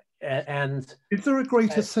 And is there a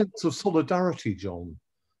greater sense of solidarity, John?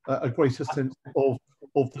 A greater sense of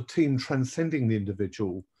the team transcending the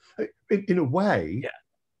individual, in a way? Yeah.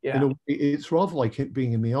 Yeah. You know, it's rather like it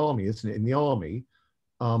being in the army, isn't it? In the army,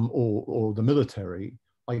 or the military,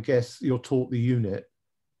 I guess you're taught the unit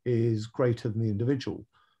is greater than the individual.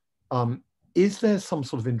 Is there some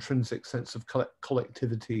sort of intrinsic sense of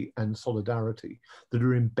collectivity and solidarity that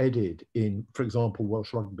are embedded in, for example,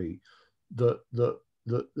 Welsh rugby, that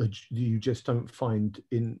you just don't find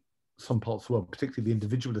in some parts of the world, particularly the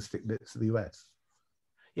individualistic bits of the US?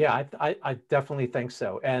 Yeah, I definitely think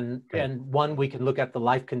so. And okay. And one, we can look at the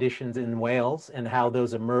life conditions in Wales and how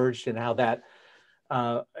those emerged and how that,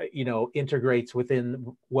 you know, integrates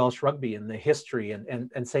within Welsh rugby and the history,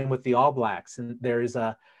 and same with the All Blacks. And there's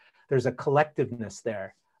a collectiveness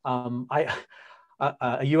there. A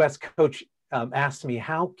US coach asked me,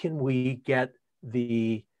 how can we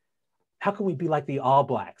be like the All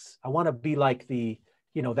Blacks? I want to be like the,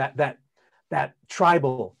 you know, that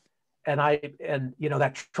tribal, and you know,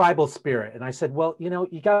 that tribal spirit. And I said, well, you know,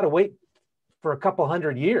 you got to wait for a couple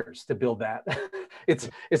hundred years to build that. it's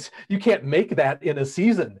you can't make that in a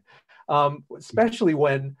season, especially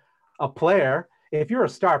when a player, if you're a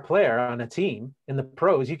star player on a team in the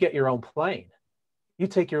pros, you get your own plane. You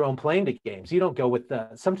take your own plane to games. You don't go with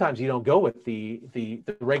sometimes you don't go with the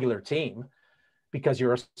regular team because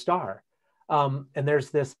you're a star. And there's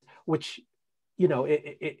this, which, you know,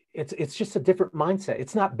 it's just a different mindset.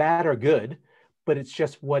 It's not bad or good, but it's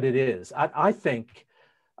just what it is. I think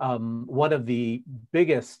one of the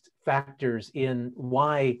biggest factors in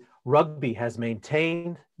why rugby has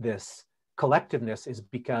maintained this collectiveness is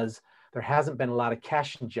because there hasn't been a lot of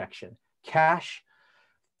cash injection. Cash,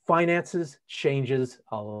 finances changes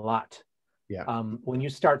a lot. Yeah. When you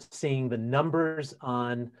start seeing the numbers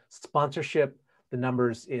on sponsorship, the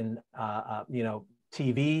numbers in you know,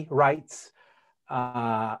 TV rights,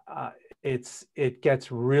 it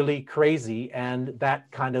gets really crazy, and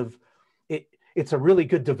that kind of it's a really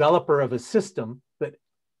good developer of a system, but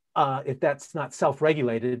if that's not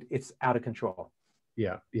self-regulated, it's out of control.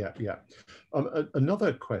 Yeah.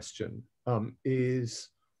 Another question is,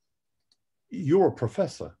 you're a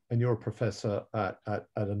professor, and you're a professor at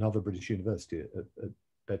another British university at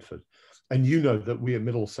Bedford, and you know that we at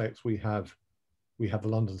Middlesex, we have the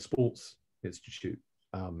London Sports Institute,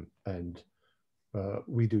 and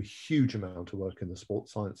we do a huge amount of work in the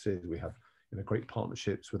sports sciences. We have, you know, great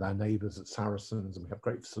partnerships with our neighbours at Saracens, and we have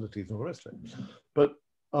great facilities and all the rest of it. But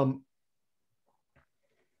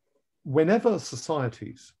whenever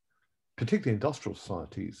societies, particularly industrial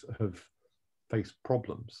societies, have faced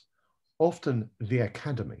problems, often the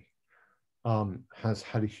academy has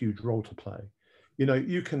had a huge role to play. You know,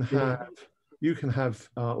 you can have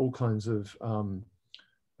all kinds of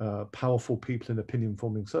powerful people in opinion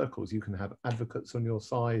forming circles. You can have advocates on your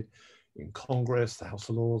side. in Congress, the House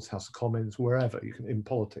of Lords, House of Commons, wherever you can, in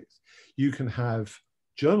politics, you can have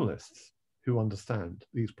journalists who understand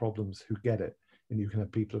these problems, who get it. And you can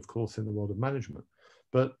have people, of course, in the world of management.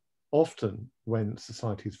 But often when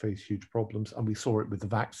societies face huge problems, and we saw it with the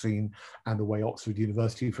vaccine and the way Oxford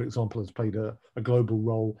University, for example, has played a global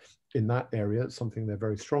role in that area, it's something they're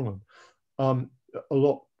very strong on. A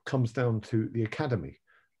lot comes down to the academy.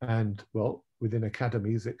 And well, within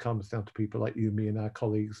academies, it comes down to people like you, me, and our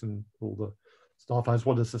colleagues and all the staff, as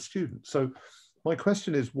well as the students. So my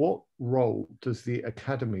question is, what role does the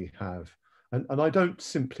academy have? And I don't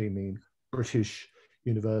simply mean British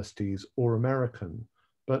universities or American,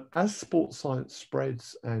 but as sports science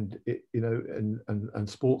spreads and it, you know, and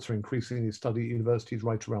sports are increasingly studied at universities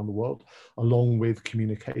right around the world, along with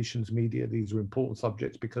communications, media, these are important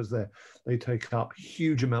subjects because they take up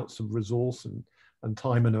huge amounts of resource and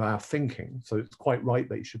time and our thinking. So it's quite right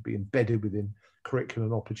they should be embedded within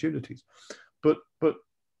curriculum opportunities. But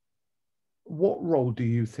what role do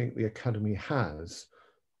you think the academy has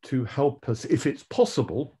to help us, if it's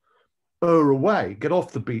possible, err away, get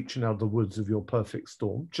off the beach and out of the woods of your perfect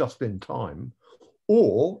storm just in time?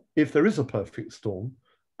 Or if there is a perfect storm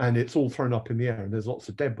and it's all thrown up in the air and there's lots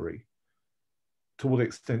of debris, to what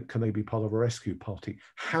extent can they be part of a rescue party?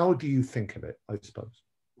 How do you think of it, I suppose?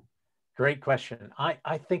 Great question.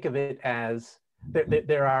 I think of it as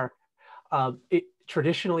there are,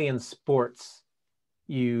 traditionally in sports,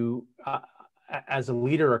 you, as a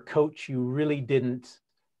leader or coach, you really didn't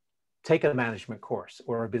take a management course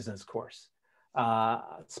or a business course,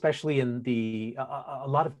 especially in a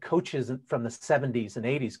lot of coaches from the 70s and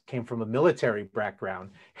 80s came from a military background,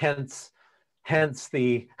 hence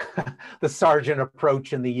the, the sergeant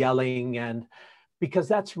approach and the yelling, and because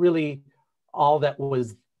that's really all that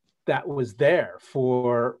was there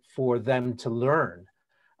for them to learn.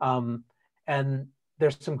 And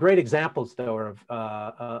there's some great examples though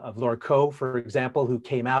of Laura Coe, for example, who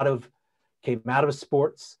came out of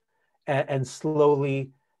sports and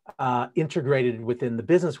slowly integrated within the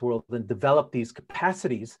business world and developed these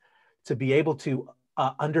capacities to be able to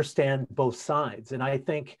understand both sides. And I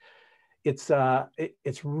think it's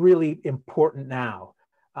really important now,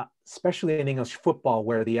 especially in English football,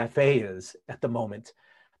 where the FA is at the moment.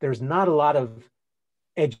 There's not a lot of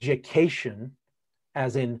education,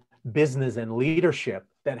 as in business and leadership,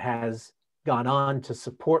 that has gone on to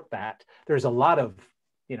support that. There's a lot of,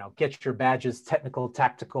 you know, get your badges, technical,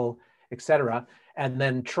 tactical, etc., and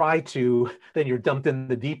then then you're dumped in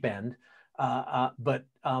the deep end. But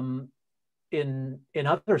in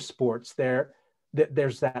other sports,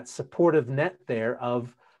 there's that supportive net there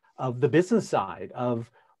of the business side,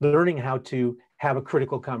 of learning how to have a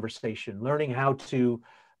critical conversation, learning how to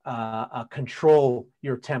control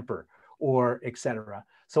your temper, or etc.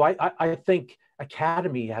 So I think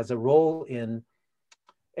academy has a role in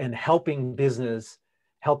helping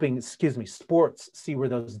sports see where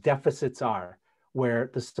those deficits are, where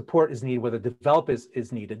the support is needed, where the develop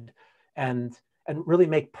is needed, and really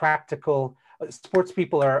make practical. Sports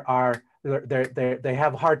people they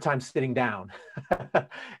have a hard time sitting down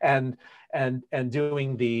and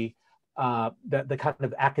doing the kind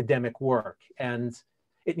of academic work, and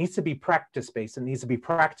it needs to be practice-based. It needs to be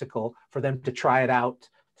practical for them to try it out,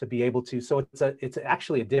 to be able to. So it's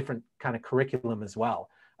actually a different kind of curriculum as well.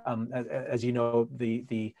 As you know,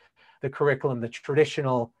 the curriculum, the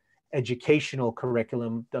traditional educational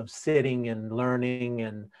curriculum of sitting and learning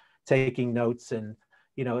and taking notes, and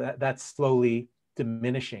you know that's slowly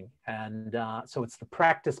diminishing. And so it's the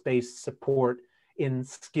practice-based support in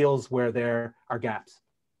skills where there are gaps.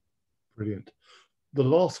 Brilliant. The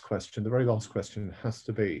last question, the very last question, has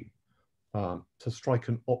to be to strike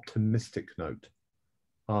an optimistic note.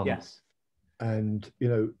 Yes. And, you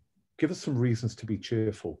know, give us some reasons to be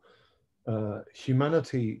cheerful.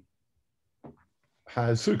 Humanity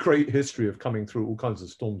has a great history of coming through all kinds of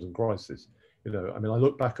storms and crises. You know, I mean, I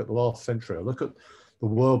look back at the last century, I look at the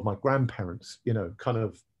world my grandparents, you know, kind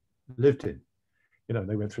of lived in. You know,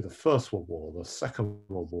 they went through the First World War, the Second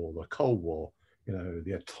World War, the Cold War, you know,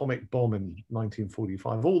 the atomic bomb in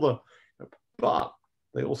 1945, but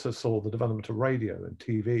they also saw the development of radio and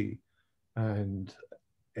TV and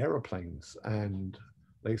aeroplanes, and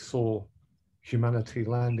they saw humanity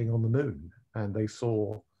landing on the moon, and they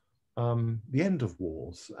saw the end of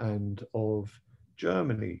wars and of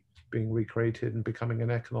Germany being recreated and becoming an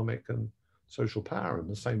economic and social power, and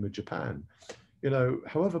the same with Japan. You know,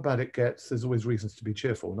 however bad it gets, there's always reasons to be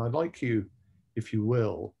cheerful. And I'd like you, if you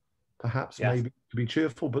will, perhaps maybe to be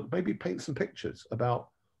cheerful, but maybe paint some pictures about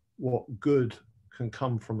what good can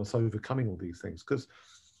come from us overcoming all these things. Because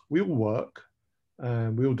we all work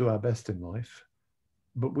and we all do our best in life.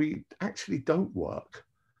 but we actually don't work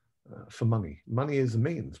for money. Money is a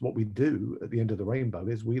means. What we do at the end of the rainbow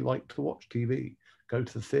is we like to watch TV, go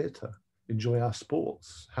to the theatre, enjoy our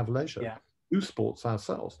sports, have leisure, do sports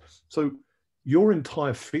ourselves. So your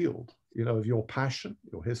entire field, you know, of your passion,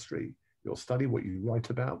 your history, your study, what you write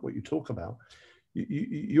about, what you talk about,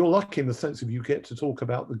 you're lucky in the sense of you get to talk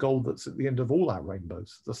about the gold that's at the end of all our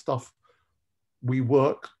rainbows, the stuff we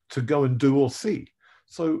work to go and do or see.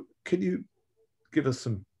 So can you give us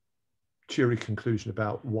some cheery conclusion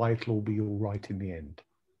about why it'll all be all right in the end?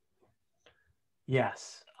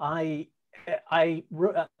 Yes, I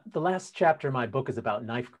wrote, the last chapter of my book is about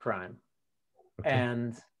knife crime. Okay.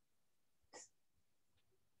 And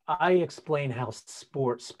I explain how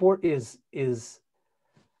sport is,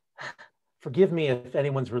 forgive me if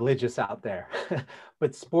anyone's religious out there,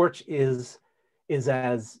 but sport is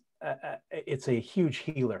as, it's a huge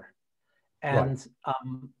healer. And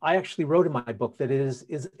I actually wrote in my book that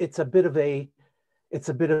it's a bit of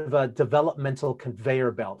a developmental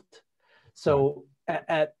conveyor belt. So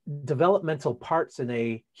at developmental parts in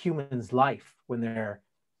a human's life, when they're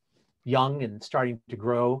young and starting to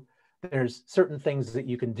grow, there's certain things that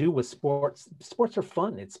you can do with sports. Sports are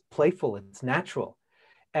fun, it's playful, it's natural.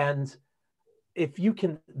 And if you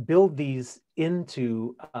can build these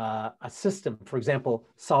into a system, for example,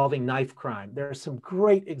 solving knife crime, there are some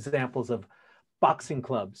great examples of boxing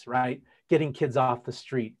clubs, right? Getting kids off the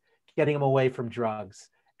street, getting them away from drugs.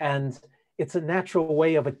 And it's a natural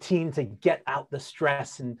way of a teen to get out the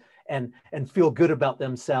stress and feel good about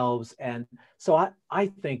themselves. And so I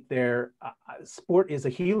think sport is a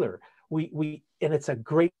healer. And it's a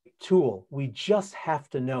great tool. We just have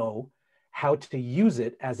to know how to use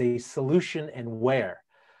it as a solution and where.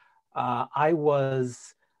 I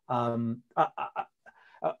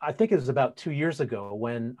think it was about 2 years ago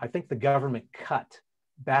when I think the government cut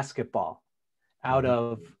basketball out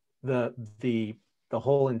of the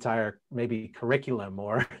whole entire maybe curriculum,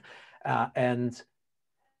 or and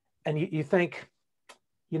you think,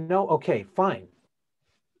 you know, okay, fine,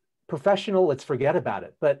 professional, let's forget about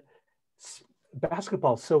it. But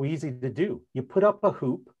basketball is so easy to do. You put up a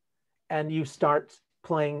hoop and you start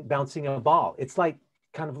playing, bouncing a ball. It's like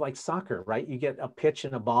kind of like soccer, right? You get a pitch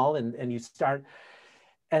and a ball and you start,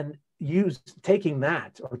 and taking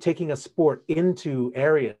that or taking a sport into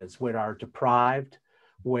areas where are deprived,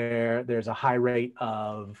 where there's a high rate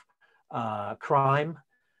of crime.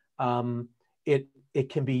 It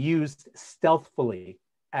can be used stealthily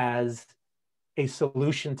as a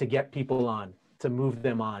solution to get people on, to move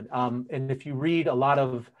them on. And if you read a lot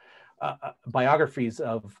of biographies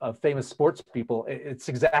of famous sports people, it's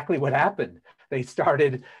exactly what happened. They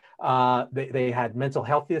started, they had mental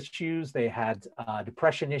health issues, they had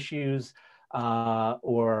depression issues,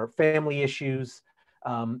 or family issues,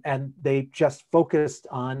 and they just focused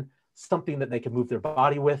on something that they could move their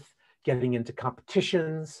body with, getting into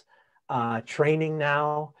competitions, training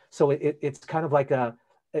now. So it's kind of like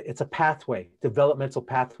it's a pathway, developmental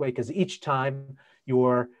pathway, because each time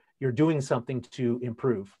you're doing something to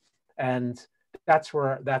improve. And that's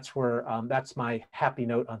my happy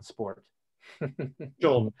note on sport.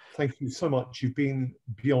 John, thank you so much. You've been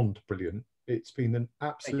beyond brilliant. It's been an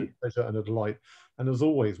absolute pleasure and a delight. And as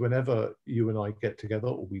always, whenever you and I get together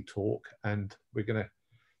or we talk, and we're going to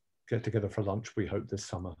get together for lunch, we hope this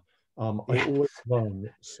summer, I always learn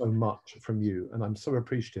so much from you, and I'm so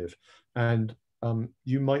appreciative. And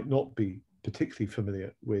you might not be particularly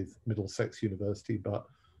familiar with Middlesex University, but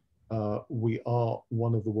we are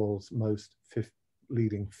one of the world's most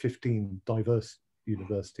leading 15 diverse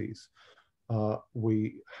universities.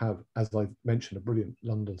 We have, as I've mentioned, a brilliant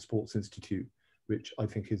London Sports Institute, which I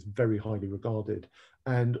think is very highly regarded.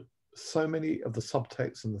 And so many of the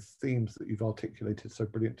subtexts and the themes that you've articulated so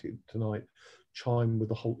brilliantly tonight chime with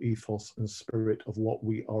the whole ethos and spirit of what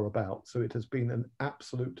we are about. So it has been an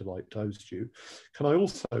absolute delight to host you. Can I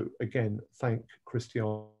also, again, thank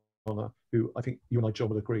Christiana, who I think you and I, John,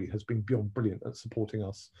 will agree, has been beyond brilliant at supporting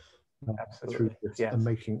us through this and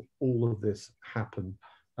making all of this happen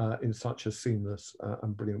in such a seamless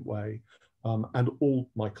and brilliant way. And all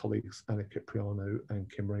my colleagues, Anna Cipriano and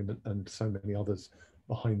Kim Raymond, and so many others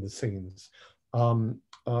behind the scenes.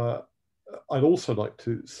 I'd also like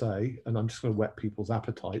to say, and I'm just going to whet people's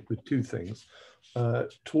appetite with two things.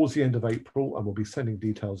 Towards the end of April, and we'll be sending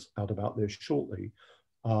details out about this shortly,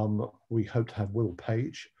 we hope to have Will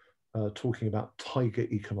Page talking about Tiger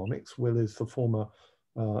Economics. Will is the former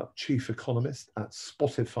chief economist at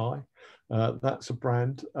Spotify. That's a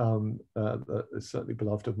brand that is certainly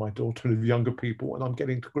beloved of my daughter and of younger people, and I'm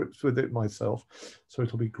getting to grips with it myself. So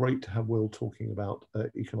it'll be great to have Will talking about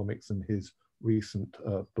economics and his recent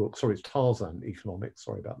book. Sorry, it's Tarzan Economics.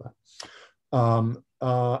 Sorry about that.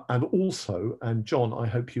 And also, and John, I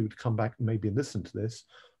hope you would come back and maybe listen to this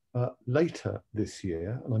later this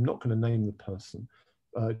year. And I'm not going to name the person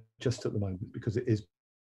just at the moment because it is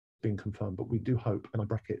being confirmed, but we do hope, and I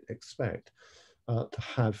bracket expect, to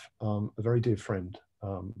have a very dear friend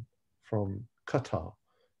from Qatar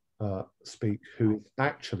speak, who is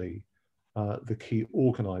actually the key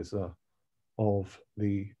organizer of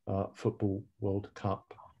the Football World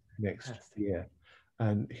Cup next year.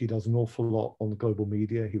 And he does an awful lot on global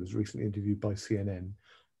media. He was recently interviewed by CNN.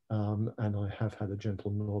 And I have had a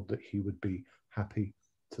gentle nod that he would be happy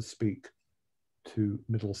to speak to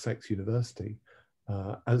Middlesex University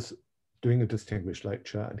as doing a distinguished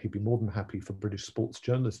lecture. And he'd be more than happy for British sports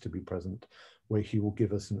journalists to be present, where he will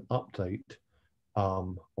give us an update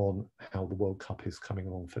on how the World Cup is coming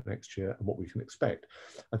along for next year and what we can expect.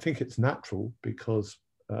 I think it's natural because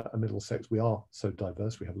at Middlesex, we are so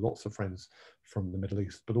diverse. We have lots of friends from the Middle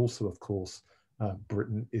East, but also, of course,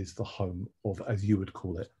 Britain is the home of, as you would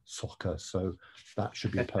call it, soccer. So that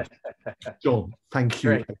should be perfect. John, thank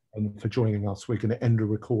you for joining us. We're going to end a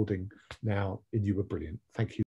recording now, and you were brilliant. Thank you.